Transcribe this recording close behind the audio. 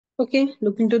Okay,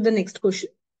 looking to the next question.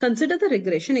 Consider the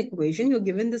regression equation. You're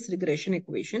given this regression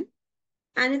equation.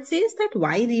 And it says that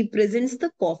Y represents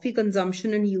the coffee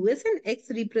consumption in US and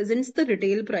X represents the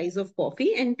retail price of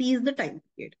coffee and T is the time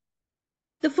period.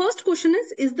 The first question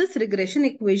is this regression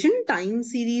equation time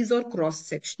series or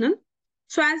cross-sectional?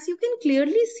 So as you can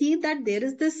clearly see that there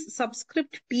is this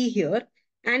subscript T here,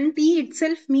 and T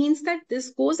itself means that this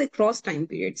goes across time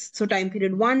periods. So time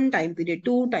period 1, time period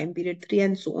 2, time period 3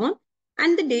 and so on.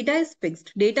 And the data is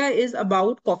fixed. Data is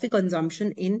about coffee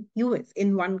consumption in US,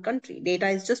 in one country. Data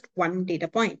is just one data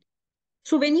point.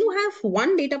 So when you have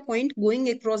one data point going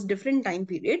across different time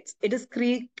periods, it is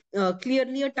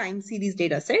clearly a time series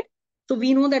data set. So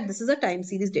we know that this is a time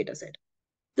series data set.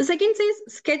 The second says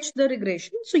sketch the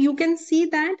regression. So you can see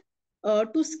that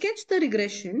to sketch the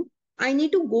regression, I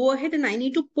need to go ahead and I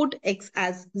need to put X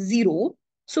as 0.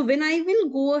 So when I will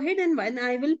go ahead and when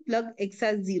I will plug X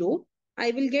as 0,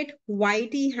 I will get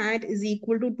YT hat is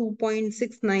equal to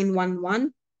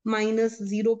 2.6911 minus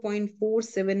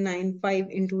 0.4795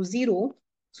 into 0.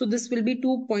 So this will be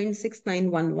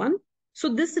 2.6911. So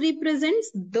this represents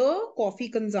the coffee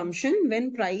consumption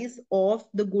when price of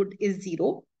the good is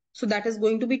 0. So that is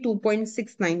going to be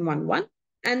 2.6911.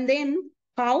 And then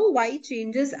how Y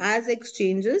changes as X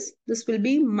changes, this will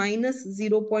be minus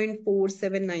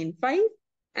 0.4795.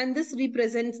 And this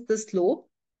represents the slope.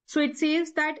 So it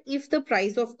says that if the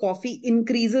price of coffee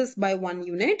increases by 1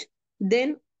 unit,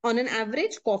 then on an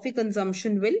average, coffee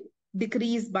consumption will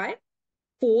decrease by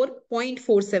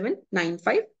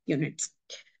 4.4795 units.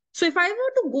 So if I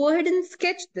were to go ahead and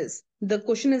sketch this, the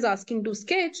question is asking to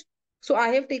sketch. So I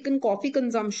have taken coffee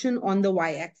consumption on the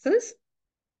y-axis.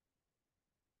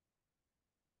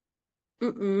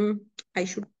 I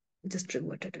should just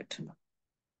revert it.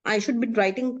 I should be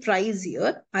writing price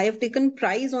here. I have taken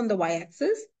price on the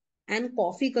y-axis and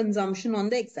coffee consumption on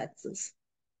the x-axis.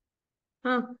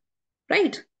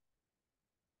 Right?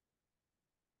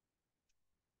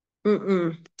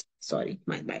 Sorry,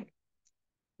 my bad.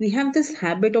 We have this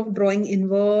habit of drawing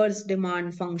inverse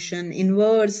demand function,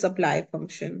 inverse supply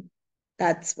function.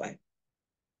 That's why.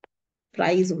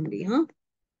 Price only,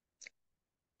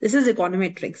 This is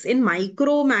econometrics. In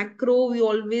micro, macro, we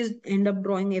always end up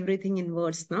drawing everything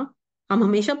inverse, na? हम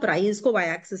हमेशा price को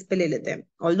y-axis पे ले लेते हैं.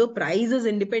 Although price is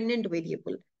independent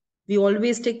variable, we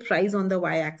always take price on the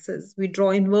y-axis. We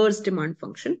draw inverse demand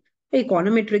function.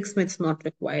 Econometrics it's not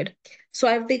required. So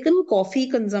I've taken coffee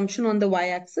consumption on the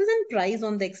y-axis and price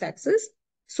on the x-axis.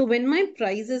 So when my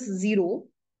price is 0,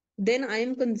 then I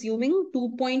am consuming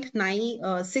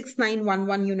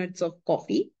 2.6911 units of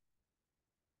coffee.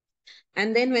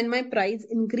 And then when my price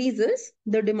increases,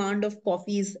 the demand of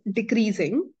coffee is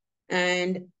decreasing.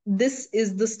 And this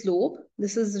is the slope.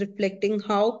 This is reflecting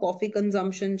how coffee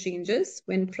consumption changes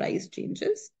when price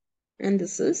changes. And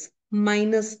this is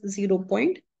minus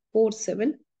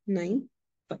 0.4795.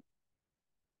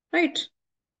 Right?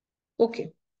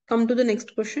 Okay. Come to the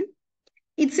next question.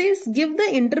 It says, give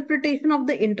the interpretation of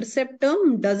the intercept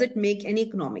term. Does it make any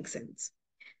economic sense?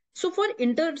 So for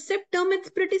intercept term, it's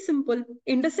pretty simple.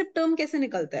 Intercept term kaise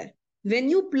nikalta hai? When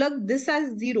you plug this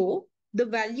as 0, the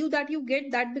value that you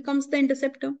get, that becomes the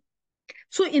intercept term.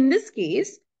 So in this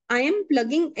case, I am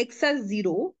plugging X as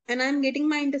 0 and I am getting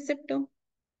my intercept term,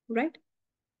 right?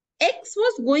 X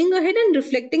was going ahead and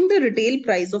reflecting the retail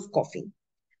price of coffee.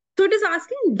 So it is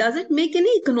asking, does it make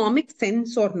any economic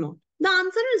sense or not? The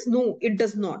answer is no, it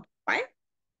does not. Why?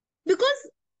 Because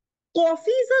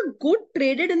coffee is a good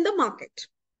traded in the market.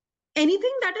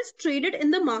 Anything that is traded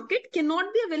in the market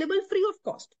cannot be available free of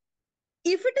cost.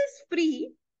 If it is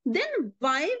free, then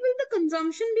why will the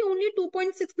consumption be only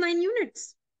 2.69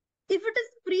 units? If it is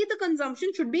free, the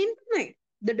consumption should be infinite.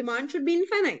 The demand should be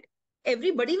infinite.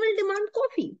 Everybody will demand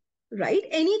coffee, right?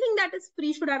 Anything that is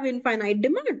free should have infinite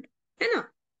demand.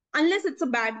 Unless it's a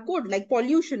bad good, like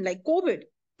pollution, like COVID.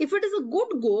 If it is a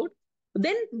good good,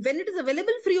 then when it is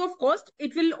available free of cost,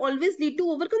 it will always lead to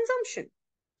overconsumption.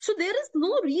 So there is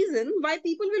no reason why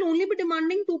people will only be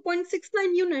demanding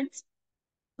 2.69 units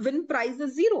when price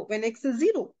is 0, when X is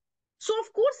 0. So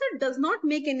of course it does not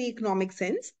make any economic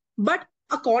sense. But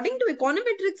according to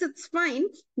econometrics, it's fine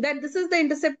that this is the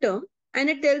intercept term and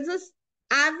it tells us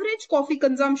average coffee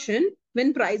consumption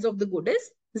when price of the good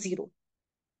is 0.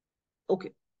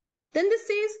 Okay. Then this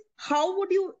says, how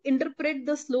would you interpret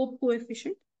the slope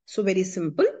coefficient? So very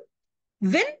simple.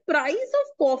 When price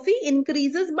of coffee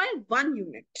increases by 1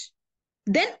 unit,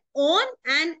 then on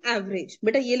an average,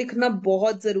 beta ye likhna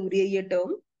bahut zaruri hai ye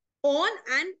term, on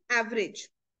an average,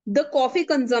 the coffee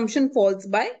consumption falls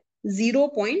by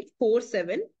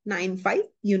 0.4795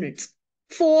 units.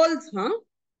 Falls,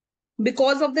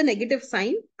 Because of the negative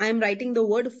sign, I am writing the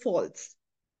word false.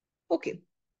 Okay.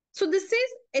 So this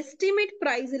says estimate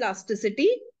price elasticity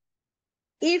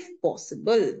if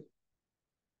possible.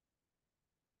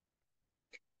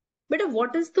 But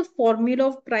what is the formula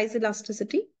of price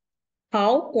elasticity?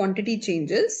 How quantity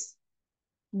changes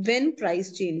when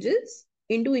price changes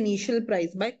into initial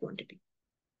price by quantity,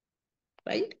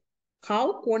 right?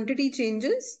 How quantity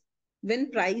changes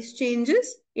when price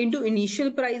changes into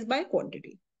initial price by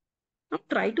quantity. Now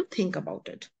try to think about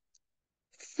it.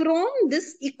 From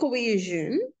this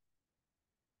equation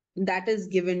that is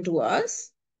given to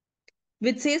us,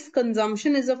 which says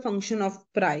consumption is a function of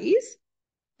price,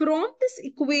 from this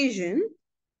equation,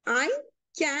 I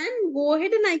can go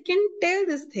ahead and I can tell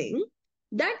this thing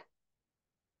that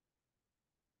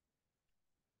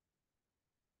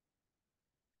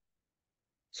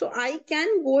so I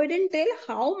can go ahead and tell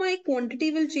how my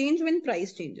quantity will change when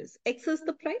price changes. X is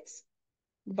the price,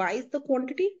 Y is the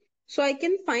quantity. So I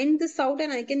can find this out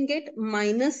and I can get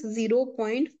minus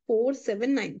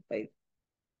 0.4795.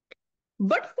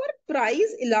 But for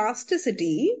price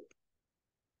elasticity,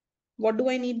 what do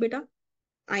I need, beta?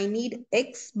 I need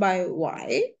X by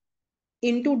Y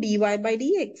into dy by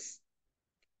dx.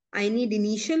 I need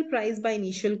initial price by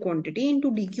initial quantity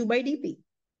into dq by dp.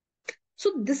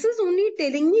 So this is only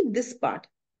telling me this part.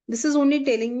 This is only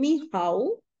telling me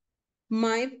how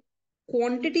my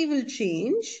quantity will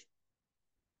change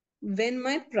when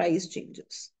my price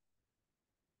changes.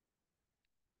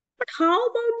 But how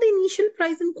about the initial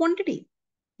price and quantity?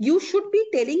 You should be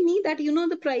telling me that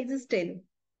the price is 10.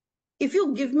 If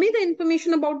you give me the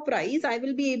information about price, I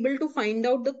will be able to find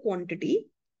out the quantity.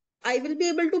 I will be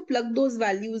able to plug those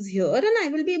values here and I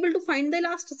will be able to find the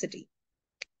elasticity.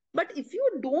 But if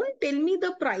you don't tell me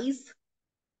the price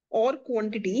or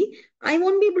quantity, I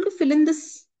won't be able to fill in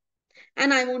this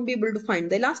and I won't be able to find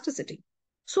the elasticity.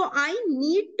 So I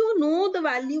need to know the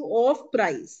value of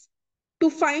price to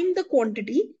find the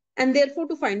quantity and therefore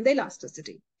to find the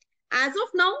elasticity. As of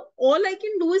now, all I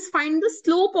can do is find the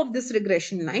slope of this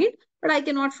regression line, but I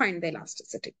cannot find the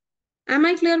elasticity. Am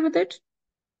I clear with it?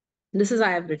 This is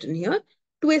I have written here.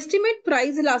 To estimate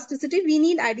price elasticity, we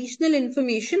need additional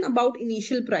information about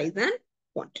initial price and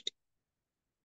quantity.